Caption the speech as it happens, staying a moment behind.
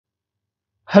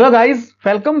Hello guys,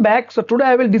 welcome back. So today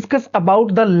I will discuss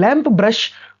about the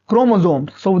Lampbrush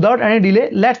chromosomes. So without any delay,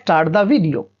 let's start the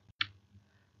video.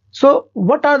 So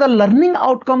what are the learning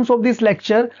outcomes of this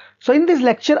lecture? So in this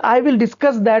lecture I will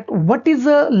discuss that what is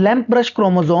a Lampbrush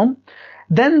chromosome,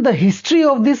 then the history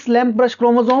of this Lampbrush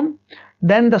chromosome,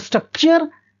 then the structure,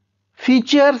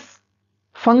 features,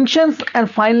 functions,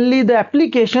 and finally the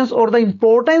applications or the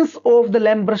importance of the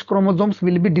Lampbrush chromosomes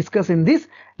will be discussed in this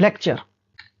lecture.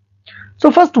 So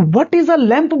first, what is a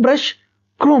Lampbrush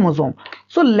chromosome?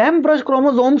 So Lampbrush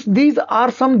chromosomes, these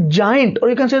are some giant, or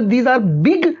you can say these are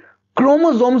big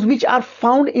chromosomes which are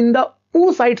found in the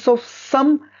oocytes of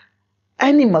some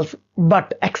animals,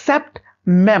 but except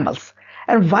mammals.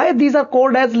 And why these are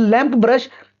called as Lampbrush?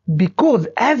 Because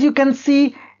as you can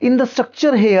see in the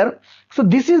structure here, so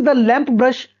this is the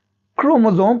Lampbrush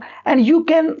chromosome, and you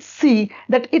can see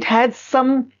that it has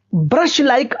some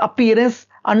brush-like appearance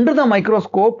under the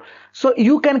microscope. So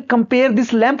you can compare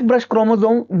this Lampbrush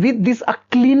chromosome with this a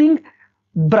cleaning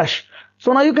brush.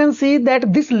 So now you can see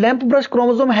that this Lampbrush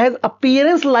chromosome has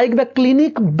appearance like the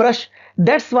cleaning brush.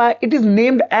 That's why it is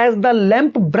named as the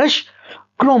Lampbrush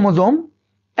chromosome.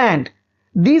 And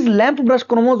these Lampbrush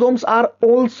chromosomes are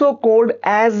also called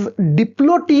as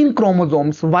diplotin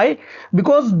chromosomes. Why?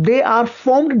 Because they are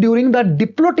formed during the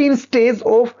diplotin stage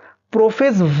of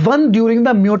prophase 1 during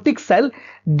the meiotic cell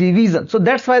division. So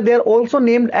that's why they are also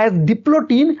named as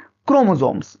diplotin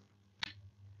chromosomes.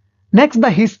 Next, the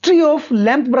history of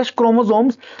Lampbrush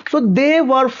chromosomes. So they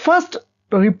were first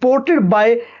reported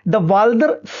by the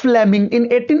Walter Fleming in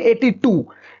 1882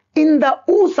 in the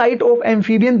oocyte of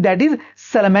amphibian, that is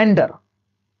salamander.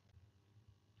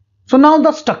 So now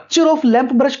the structure of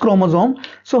Lampbrush chromosome.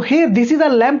 So here this is a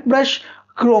Lampbrush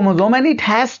chromosome and it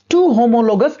has two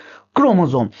homologous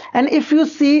chromosomes. And if you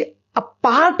see a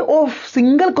part of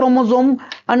single chromosome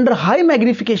under high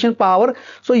magnification power,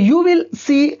 so you will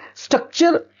see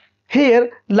structure here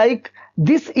like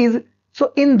this is.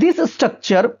 So in this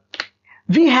structure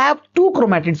we have two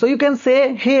chromatids. So you can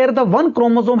say here the one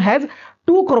chromosome has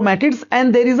two chromatids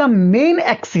and there is a main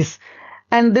axis,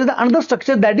 and there is another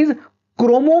structure that is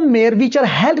chromomere, which are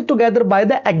held together by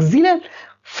the axial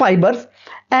fibers,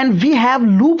 and we have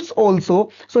loops also.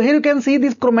 So here you can see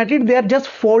these chromatids, they are just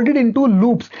folded into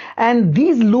loops, and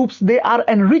these loops, they are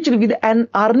enriched with an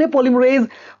RNA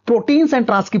polymerase, proteins and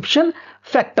transcription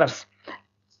factors.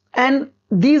 And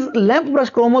these Lampbrush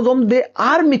chromosomes, they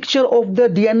are mixture of the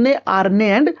DNA, RNA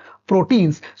and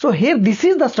proteins. So here this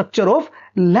is the structure of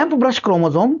Lampbrush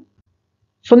chromosome.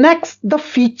 So next, the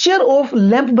feature of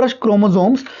Lampbrush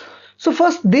chromosomes. So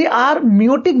first, they are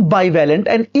meiotic bivalent,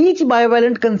 and each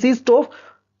bivalent consists of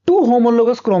two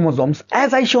homologous chromosomes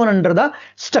as I shown under the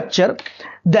structure.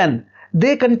 Then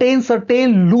they contain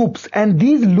certain loops, and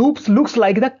these loops looks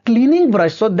like the cleaning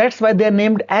brush. So that's why they are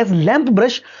named as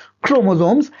Lampbrush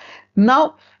chromosomes.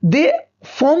 Now they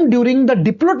form during the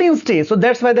diplotin stage. So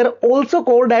that's why they're also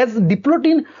called as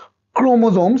diplotin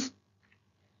chromosomes.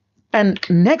 And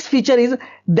next feature is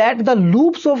that the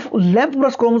loops of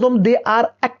Lampbrush chromosome, they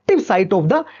are active site of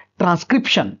the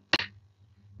transcription.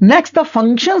 Next, the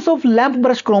functions of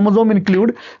Lampbrush chromosome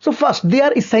include, so first, they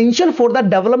are essential for the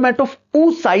development of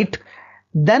oocyte.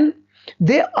 Then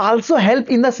they also help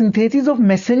in the synthesis of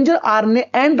messenger RNA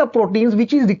and the proteins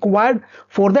which is required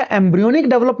for the embryonic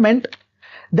development.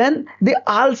 Then they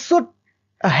also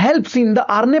helps in the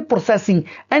RNA processing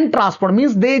and transport,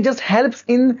 means they just helps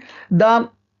in the,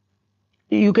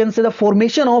 you can say, the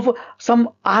formation of some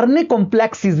RNA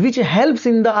complexes which helps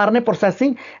in the RNA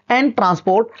processing and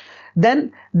transport.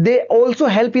 Then they also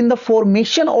help in the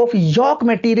formation of yolk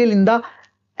material in the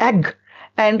egg,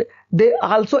 and they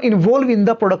also involve in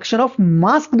the production of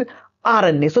masked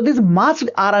RNA. So this masked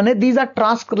RNA, these are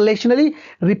transcriptionally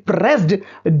repressed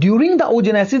during the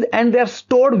oogenesis, and they are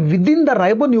stored within the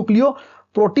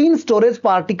ribonucleoprotein storage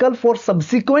particle for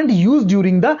subsequent use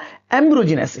during the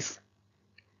embryogenesis.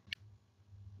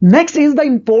 Next is the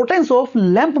importance of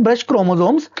Lampbrush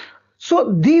chromosomes.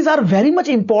 So these are very much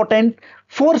important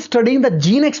for studying the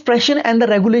gene expression and the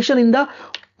regulation in the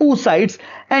oocytes,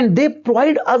 and they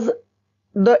provide us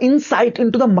the insight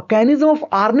into the mechanism of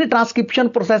RNA transcription,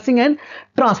 processing and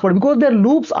transport, because their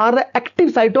loops are the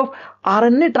active site of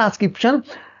RNA transcription.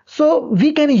 So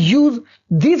we can use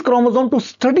these chromosomes to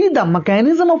study the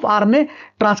mechanism of RNA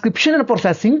transcription and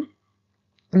processing.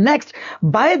 Next,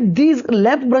 by these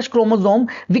Lampbrush chromosome,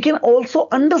 we can also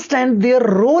understand their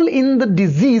role in the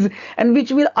disease, and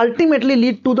which will ultimately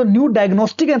lead to the new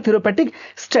diagnostic and therapeutic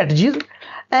strategies.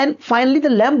 And finally,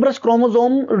 the Lampbrush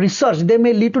chromosome research, they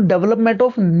may lead to development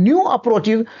of new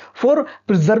approaches for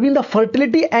preserving the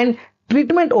fertility and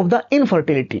treatment of the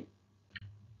infertility.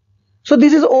 So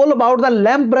this is all about the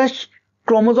lamp brush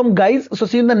chromosome, guys. So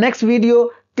see you in the next video.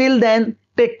 Till then,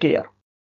 take care.